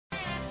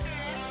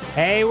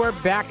Hey, we're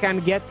back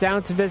on Get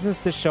Down to Business,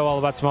 the show all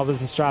about small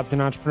business, jobs,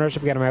 and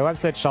entrepreneurship. Get on my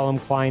website,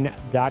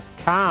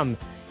 shalomklein.com.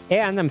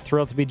 And I'm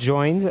thrilled to be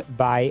joined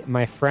by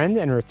my friend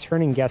and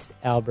returning guest,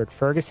 Albert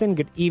Ferguson.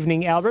 Good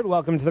evening, Albert.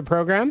 Welcome to the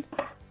program.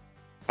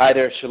 Hi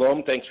there,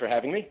 Shalom. Thanks for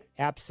having me.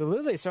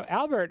 Absolutely. So,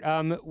 Albert,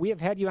 we have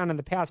had you on in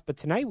the past, but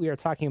tonight we are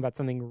talking about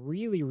something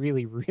really,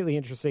 really, really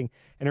interesting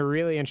and a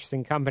really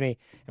interesting company.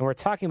 And we're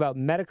talking about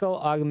medical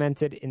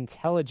augmented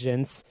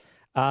intelligence.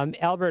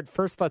 Albert,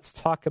 first let's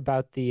talk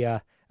about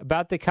the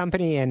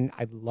company, and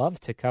I'd love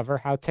to cover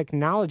how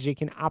technology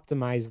can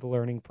optimize the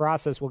learning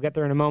process. We'll get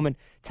there in a moment.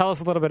 Tell us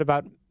a little bit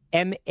about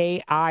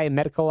MAI,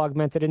 Medical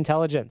Augmented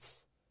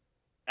Intelligence.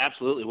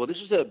 Absolutely. Well, this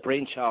is a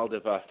brainchild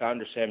of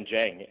founder Sam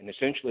Jang, and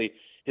essentially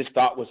his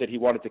thought was that he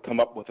wanted to come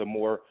up with a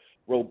more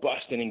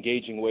robust and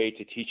engaging way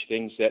to teach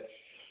things that,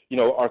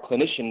 our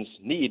clinicians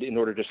need in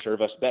order to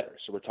serve us better.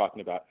 So we're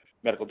talking about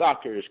medical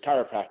doctors,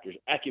 chiropractors,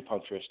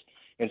 acupuncturists,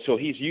 and so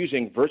he's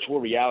using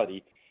virtual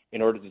reality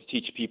in order to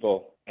teach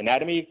people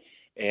anatomy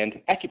and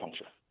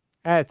acupuncture.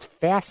 That's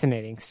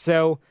fascinating.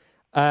 So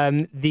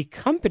the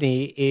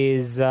company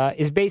is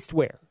based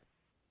where?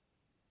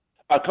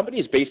 Our company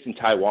is based in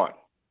Taiwan.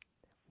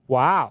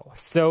 Wow.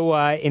 So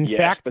in yes,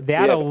 fact, but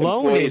that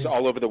alone is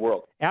all over the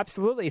world.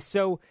 Absolutely.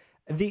 So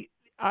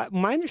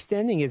my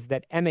understanding is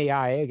that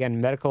MAI,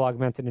 again, Medical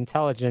Augmented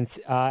Intelligence,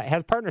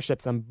 has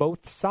partnerships on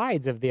both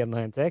sides of the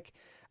Atlantic,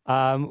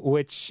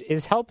 which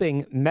is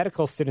helping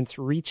medical students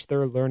reach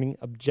their learning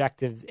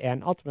objectives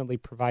and ultimately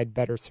provide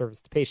better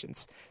service to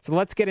patients. So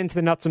let's get into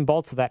the nuts and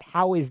bolts of that.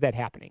 How is that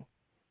happening?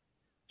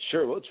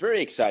 Sure. Well, it's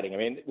very exciting. I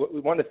mean, what we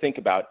want to think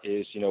about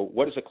is,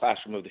 what does a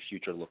classroom of the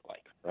future look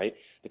like, right?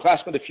 The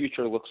classroom of the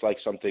future looks like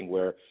something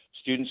where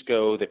students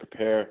go, they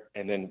prepare,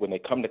 and then when they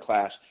come to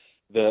class,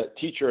 the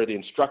teacher or the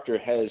instructor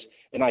has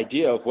an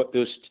idea of what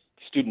those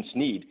students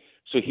need,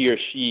 so he or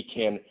she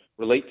can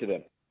relate to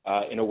them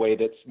in a way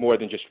that's more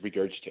than just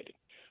regurgitating.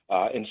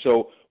 And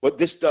so what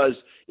this does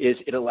is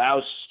it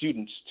allows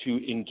students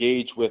to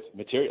engage with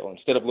material.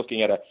 Instead of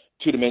looking at a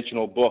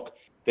two-dimensional book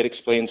that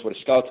explains what a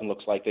skeleton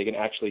looks like, they can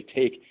actually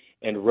take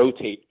and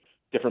rotate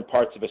different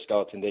parts of a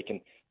skeleton. They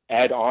can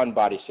add on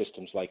body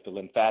systems like the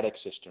lymphatic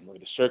system or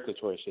the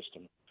circulatory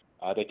system.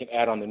 They can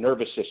add on the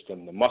nervous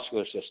system, the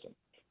muscular system,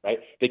 right?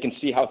 They can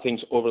see how things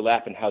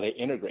overlap and how they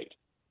integrate.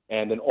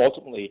 And then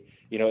ultimately,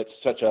 it's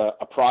such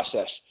a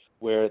process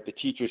where the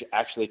teachers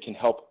actually can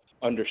help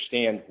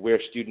understand where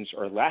students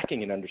are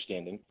lacking in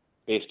understanding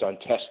based on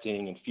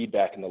testing and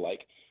feedback and the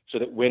like, so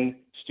that when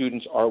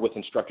students are with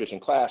instructors in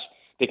class,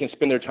 they can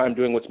spend their time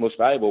doing what's most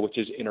valuable, which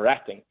is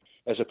interacting,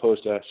 as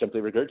opposed to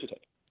simply regurgitating.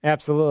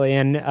 Absolutely.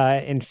 And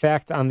in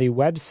fact, on the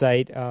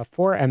website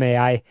for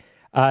MAI,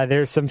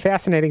 there's some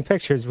fascinating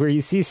pictures where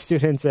you see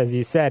students, as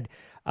you said,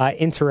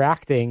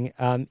 interacting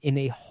in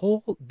a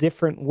whole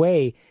different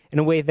way, in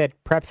a way that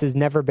perhaps has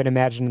never been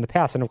imagined in the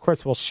past. And of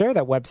course, we'll share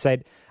that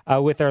website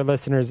with our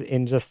listeners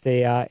in just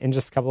a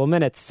couple of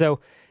minutes. So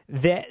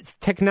the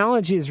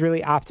technology is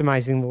really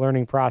optimizing the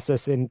learning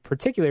process. In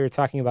particular, you're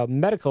talking about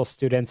medical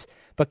students,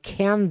 but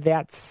can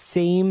that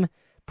same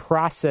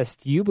process,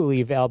 do you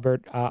believe,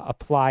 Albert,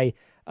 apply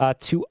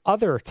to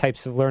other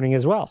types of learning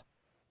as well?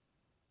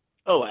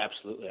 Oh,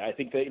 absolutely. I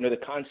think that,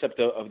 the concept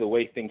of the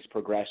way things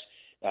progress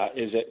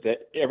is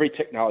that every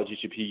technology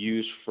should be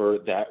used for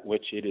that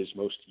which it is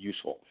most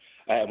useful.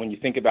 When you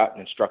think about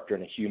an instructor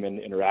and a human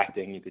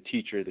interacting, the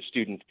teacher, the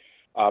student,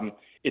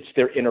 it's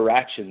their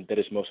interaction that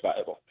is most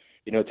valuable.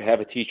 To have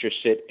a teacher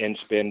sit and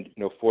spend,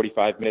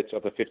 45 minutes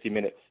of a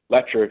 50-minute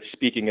lecture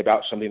speaking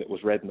about something that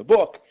was read in the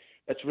book,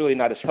 that's really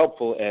not as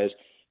helpful as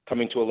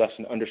coming to a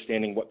lesson,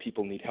 understanding what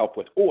people need help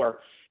with, or,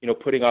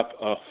 putting up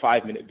a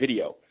 5-minute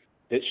video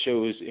that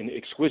shows in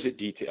exquisite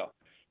detail,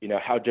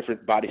 how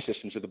different body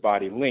systems of the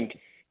body link,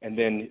 and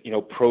then,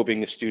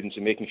 probing the students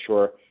and making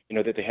sure,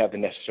 that they have the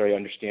necessary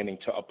understanding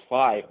to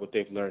apply what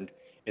they've learned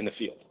in the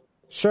field.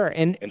 Sure.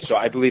 And so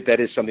I believe that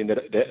is something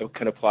that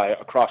can apply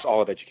across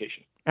all of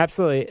education.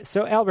 Absolutely.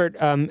 So, Albert,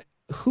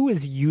 who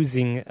is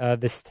using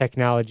this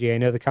technology? I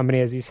know the company,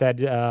 as you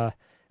said,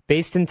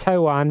 based in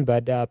Taiwan,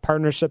 but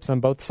partnerships on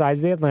both sides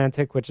of the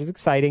Atlantic, which is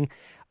exciting.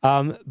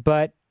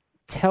 But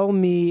tell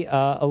me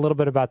a little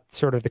bit about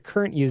sort of the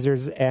current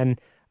users, and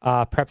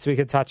perhaps we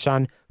could touch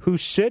on who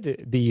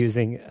should be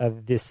using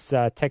this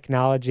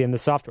technology and the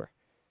software.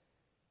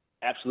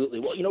 Absolutely.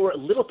 Well, we're a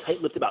little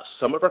tight-lipped about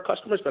some of our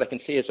customers, but I can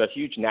say as a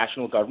huge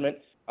national government,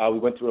 we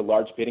went through a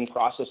large bidding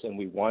process and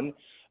we won.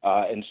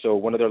 And so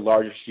one of their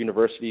largest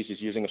universities is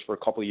using us for a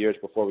couple of years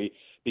before we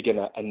begin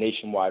a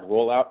nationwide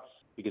rollout,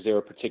 because they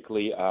were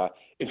particularly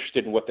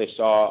interested in what they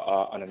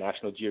saw on a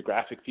National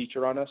Geographic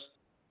feature on us.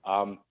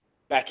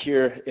 Back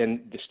here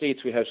in the States,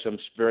 we have some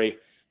very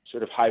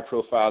sort of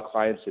high-profile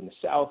clients in the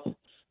South,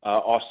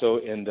 also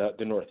in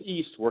the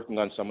Northeast, working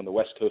on some on the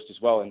West Coast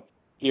as well, and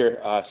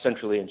here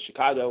centrally in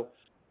Chicago.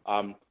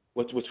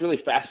 What's really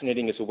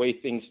fascinating is the way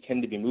things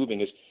tend to be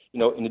moving is,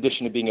 in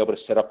addition to being able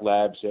to set up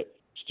labs that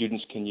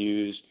students can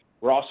use,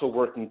 we're also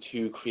working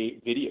to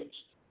create videos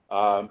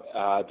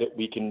that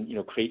we can,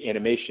 create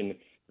animation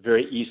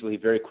very easily,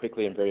 very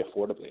quickly, and very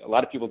affordably. A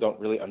lot of people don't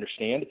really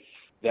understand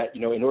that,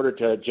 in order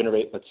to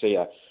generate, let's say,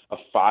 a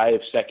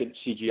 5-second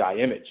CGI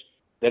image,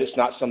 that it's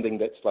not something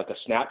that's like a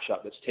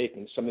snapshot that's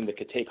taken. It's something that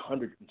could take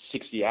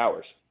 160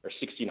 hours, or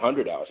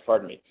 1,600 hours,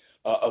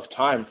 of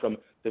time from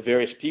the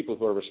various people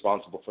who are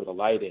responsible for the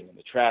lighting and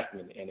the tracking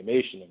and the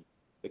animation and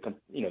the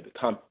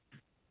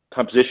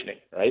compositioning,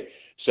 right?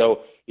 So,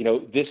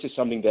 this is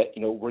something that,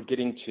 we're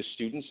getting to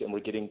students, and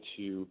we're getting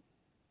to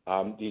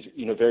these,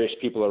 various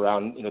people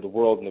around, the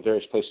world and the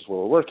various places where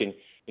we're working,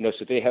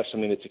 so they have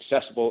something that's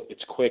accessible,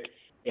 it's quick,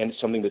 and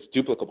something that's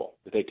duplicable,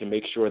 that they can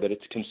make sure that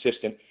it's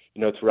consistent,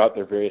 throughout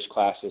their various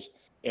classes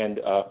and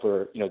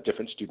for,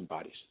 different student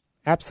bodies.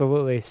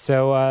 Absolutely.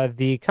 So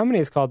the company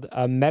is called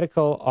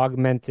Medical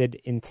Augmented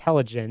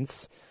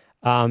Intelligence.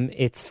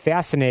 It's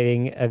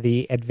fascinating,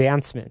 the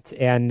advancement.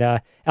 And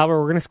Albert,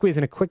 we're going to squeeze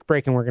in a quick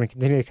break, and we're going to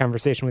continue the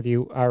conversation with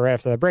you right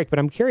after the break. But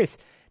I'm curious,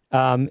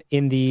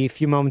 in the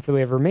few moments that we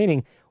have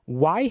remaining,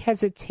 why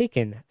has it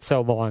taken so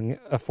long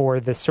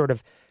for this sort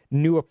of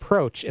new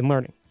approach in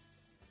learning?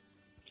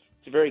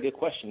 It's a very good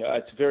question.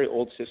 It's a very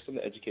old system,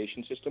 the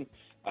education system,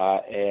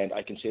 and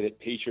I can say that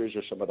teachers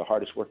are some of the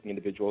hardest working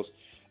individuals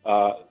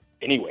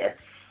anywhere,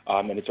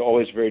 and it's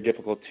always very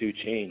difficult to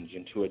change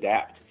and to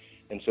adapt.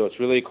 And so it's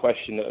really a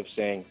question of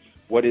saying,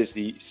 what is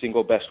the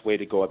single best way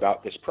to go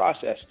about this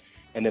process,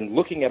 and then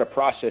looking at a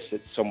process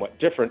that's somewhat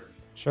different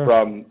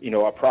from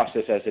a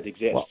process as it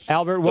exists. Well,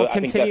 Albert, we'll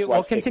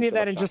continue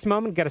that in just a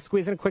moment. Got to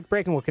squeeze in a quick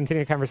break, and we'll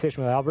continue the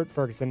conversation with Albert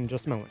Ferguson in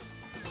just a moment.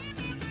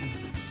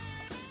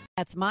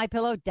 That's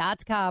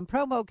MyPillow.com,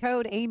 promo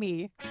code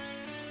Amy.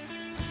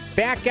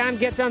 Back on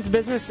Get Down to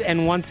Business,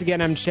 and once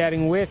again, I'm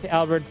chatting with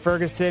Albert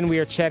Ferguson. We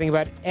are chatting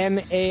about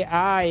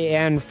MAI,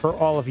 and for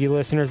all of you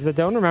listeners that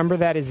don't remember,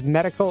 that is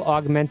Medical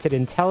Augmented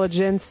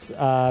Intelligence.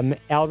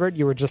 Albert,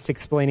 you were just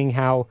explaining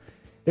how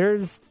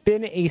there's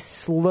been a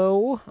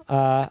slow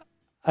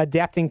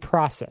adapting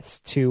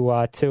process to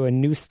a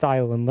new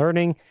style in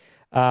learning.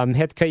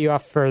 Had to cut you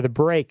off for the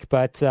break,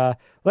 but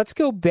let's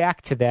go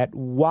back to that.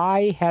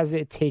 Why has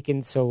it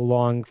taken so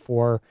long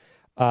for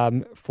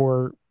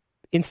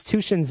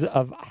institutions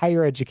of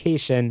higher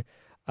education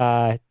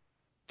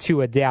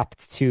to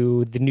adapt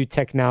to the new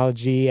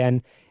technology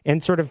and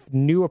sort of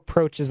new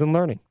approaches in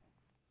learning?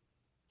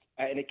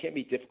 And it can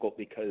be difficult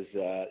because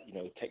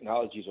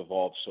technology's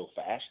evolved so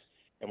fast,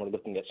 and we're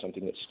looking at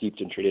something that's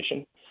steeped in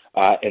tradition.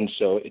 And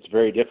so it's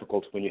very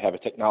difficult when you have a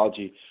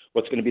technology.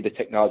 What's going to be the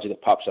technology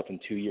that pops up in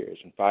 2 years,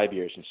 and 5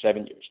 years, and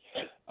 7 years,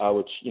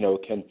 which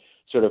can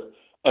sort of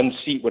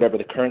unseat whatever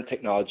the current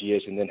technology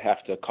is, and then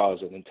have to cause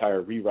an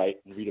entire rewrite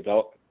and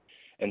redevelopment.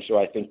 And so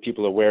I think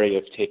people are wary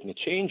of taking a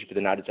change, but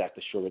they're not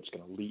exactly sure where it's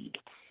going to lead.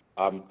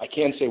 I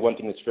can say one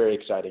thing that's very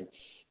exciting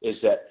is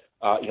that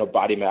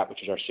Body Map,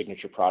 which is our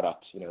signature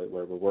product,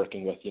 where we're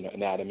working with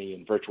anatomy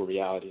and virtual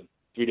reality and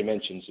 3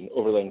 dimensions and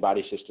overlaying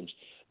body systems,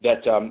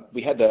 that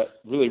we had the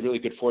really, really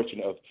good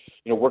fortune of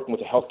working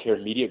with a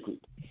healthcare media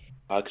group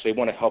because they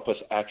want to help us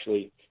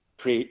actually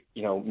create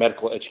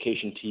medical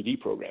education TV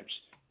programs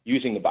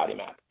using the Body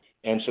Map.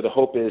 And so the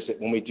hope is that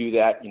when we do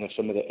that,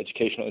 some of the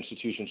educational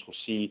institutions will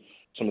see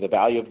some of the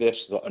value of this.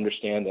 They'll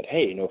understand that,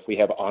 hey, if we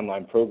have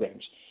online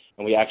programs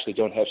and we actually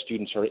don't have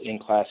students who are in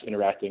class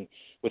interacting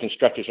with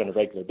instructors on a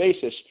regular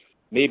basis,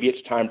 maybe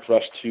it's time for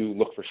us to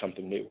look for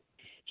something new.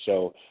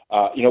 So,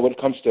 when it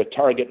comes to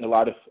Target and a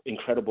lot of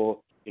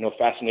incredible,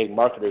 fascinating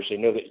marketers, they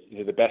know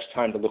that the best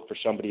time to look for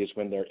somebody is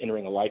when they're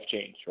entering a life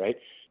change, right?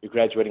 You're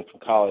graduating from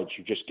college,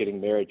 you're just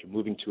getting married, you're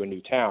moving to a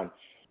new town.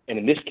 And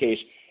in this case,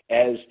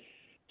 as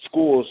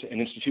schools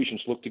and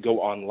institutions look to go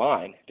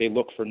online, they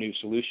look for new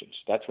solutions.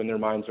 That's when their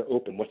minds are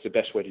open. What's the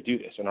best way to do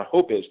this? And our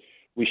hope is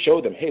we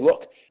show them, hey,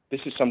 look,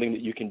 this is something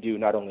that you can do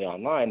not only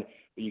online,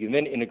 but you can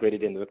then integrate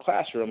it into the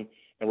classroom,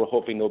 and we're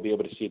hoping they'll be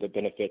able to see the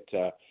benefit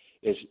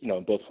is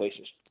in both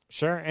places.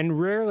 Sure, and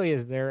rarely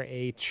is there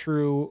a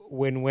true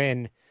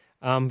win-win.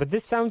 But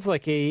this sounds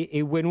like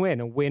a win-win,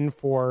 a win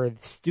for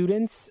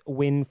students, a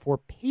win for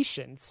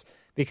patients,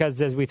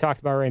 because as we talked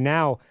about right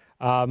now,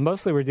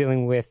 mostly we're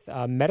dealing with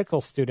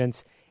medical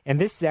students, and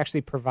this is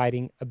actually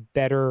providing a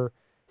better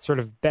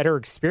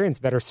experience,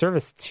 better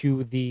service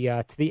to the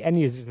end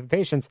users, to the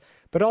patients.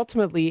 But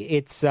ultimately,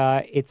 it's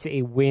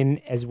a win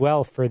as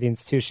well for the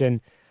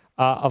institution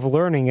of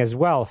learning as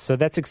well. So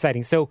that's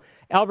exciting. So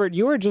Albert,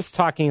 you were just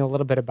talking a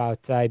little bit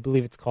about, I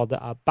believe it's called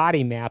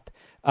Body Map.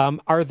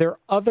 Are there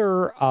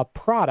other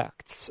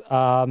products?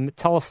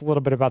 Tell us a little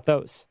bit about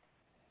those.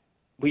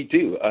 We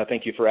do.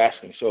 Thank you for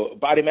asking. So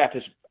Body Map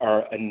is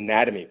our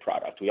anatomy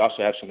product. We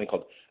also have something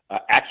called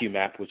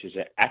AcuMap, which is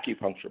an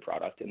acupuncture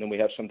product. And then we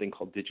have something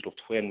called Digital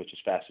Twin, which is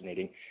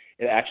fascinating.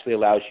 It actually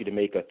allows you to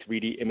make a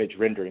 3D image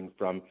rendering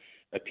from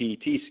a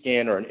PET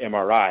scan or an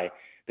MRI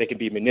that can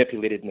be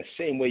manipulated in the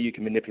same way you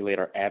can manipulate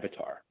our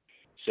avatar.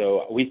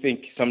 So we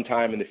think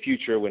sometime in the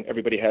future when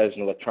everybody has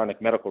an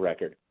electronic medical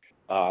record,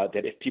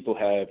 that if people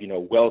have,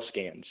 well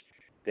scans,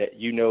 that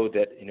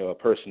that a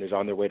person is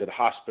on their way to the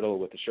hospital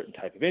with a certain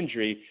type of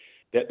injury,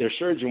 that their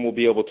surgeon will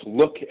be able to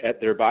look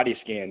at their body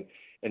scan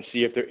and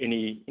see if there are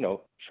any,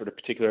 sort of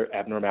particular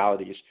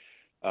abnormalities,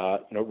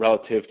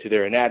 relative to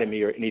their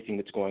anatomy or anything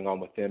that's going on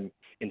with them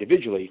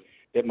individually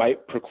that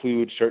might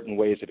preclude certain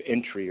ways of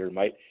entry or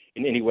might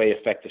in any way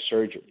affect the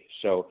surgery.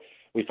 So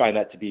we find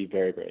that to be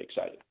very, very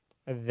exciting.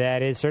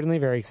 That is certainly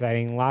very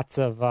exciting. Lots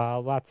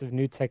of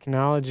new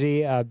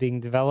technology being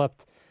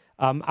developed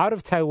out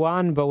of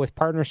Taiwan, but with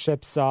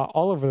partnerships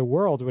all over the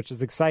world, which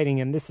is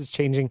exciting. And this is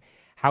changing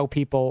how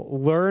people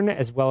learn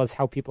as well as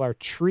how people are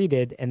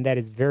treated, and that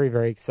is very,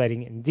 very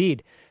exciting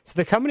indeed. So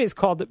the company is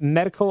called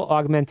Medical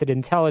Augmented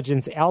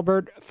Intelligence.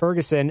 Albert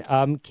Ferguson,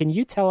 can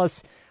you tell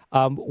us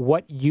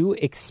what you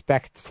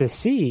expect to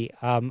see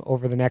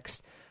over the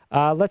next,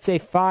 let's say,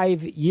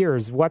 5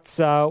 years?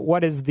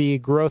 What is the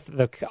growth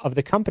of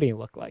the company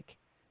look like?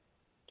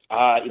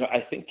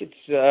 I think it's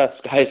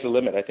sky's the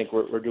limit. I think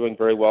we're doing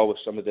very well with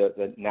some of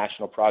the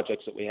national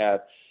projects that we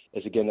have.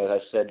 As I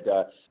said,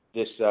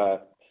 this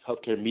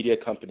healthcare media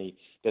company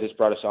that has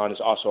brought us on is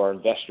also our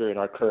investor in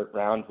our current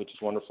round, which is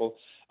wonderful.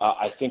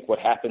 I think what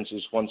happens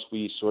is once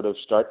we sort of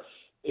start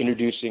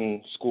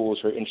introducing schools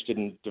who are interested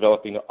in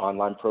developing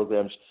online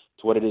programs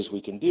to what it is we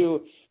can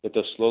do, that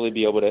they'll slowly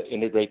be able to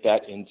integrate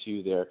that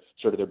into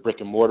their brick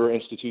and mortar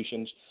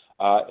institutions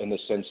in the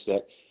sense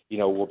that,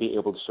 we'll be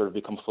able to sort of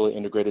become fully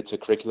integrated to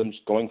curriculums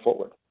going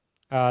forward.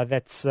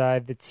 That's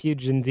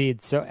huge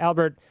indeed. So,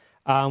 Albert,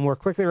 we're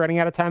quickly running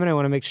out of time, and I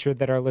want to make sure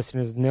that our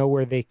listeners know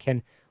where they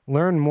can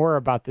learn more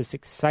about this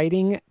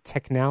exciting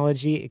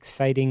technology,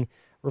 exciting,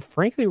 or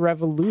frankly,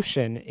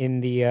 revolution in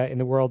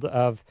the world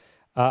of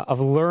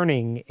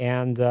learning,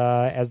 and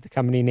as the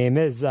company name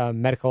is,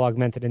 Medical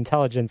Augmented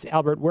Intelligence.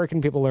 Albert, where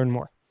can people learn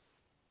more?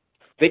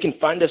 They can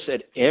find us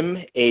at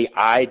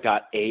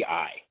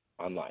mai.ai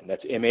online.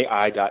 That's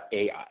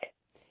mai.ai.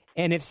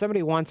 And if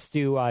somebody wants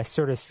to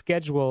sort of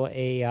schedule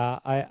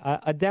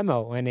a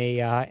demo and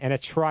a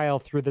trial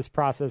through this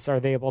process,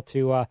 are they able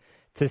to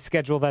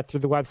schedule that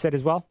through the website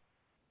as well?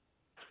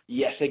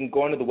 Yes, they can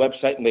go onto the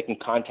website and they can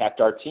contact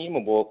our team,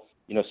 and we'll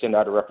send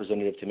out a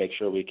representative to make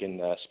sure we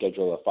can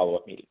schedule a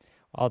follow-up meeting.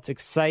 Well, it's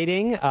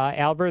exciting.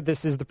 Albert,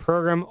 this is the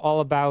program all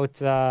about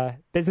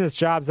business,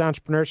 jobs,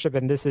 entrepreneurship,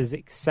 and this is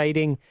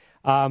exciting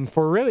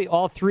for really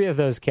all three of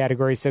those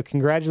categories. So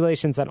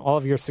congratulations on all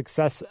of your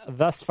success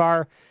thus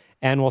far,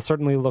 and we'll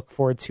certainly look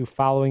forward to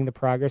following the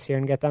progress here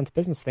and get down to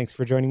business. Thanks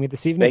for joining me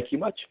this evening. Thank you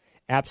much.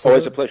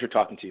 Absolutely. Always a pleasure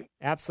talking to you.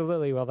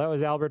 Absolutely. Well, that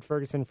was Albert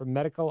Ferguson from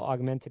Medical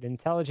Augmented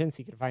Intelligence.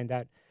 You can find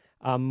out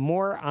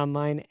more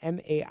online,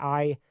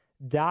 mai.ai.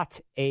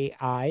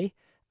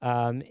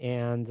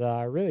 And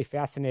really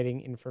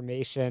fascinating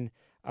information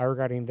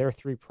regarding their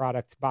three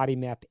products,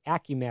 BodyMap,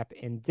 AccuMap,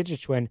 and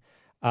DigiTwin,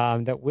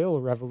 that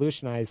will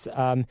revolutionize.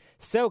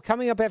 So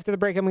coming up after the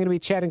break, I'm going to be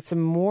chatting some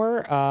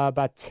more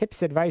about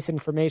tips, advice,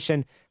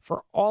 information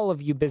for all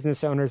of you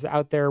business owners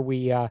out there.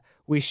 We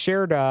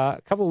shared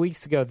a couple of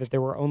weeks ago that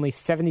there were only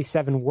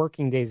 77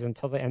 working days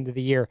until the end of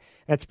the year.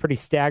 That's pretty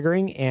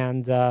staggering,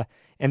 and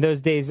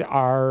those days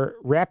are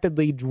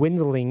rapidly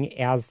dwindling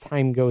as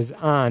time goes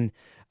on.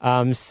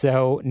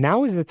 So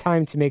now is the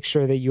time to make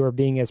sure that you are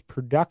being as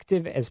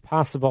productive as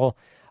possible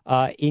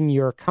in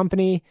your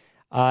company.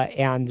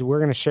 And we're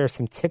going to share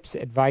some tips,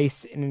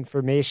 advice, and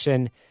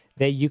information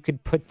that you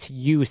could put to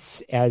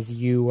use as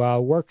you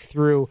work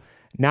through.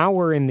 Now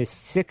we're in the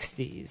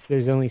 60s.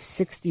 There's only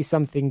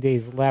 60-something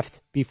days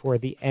left before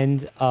the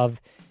end of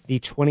the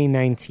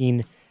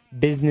 2019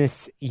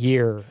 business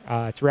year.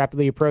 It's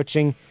rapidly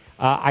approaching.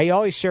 I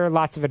always share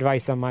lots of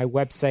advice on my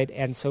website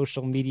and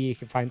social media. You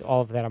can find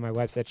all of that on my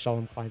website,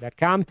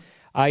 shalomklein.com.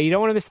 You don't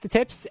want to miss the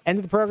tips. End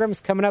of the program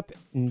is coming up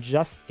in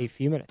just a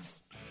few minutes.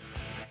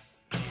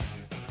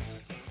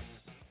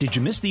 Did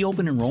you miss the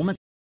open enrollment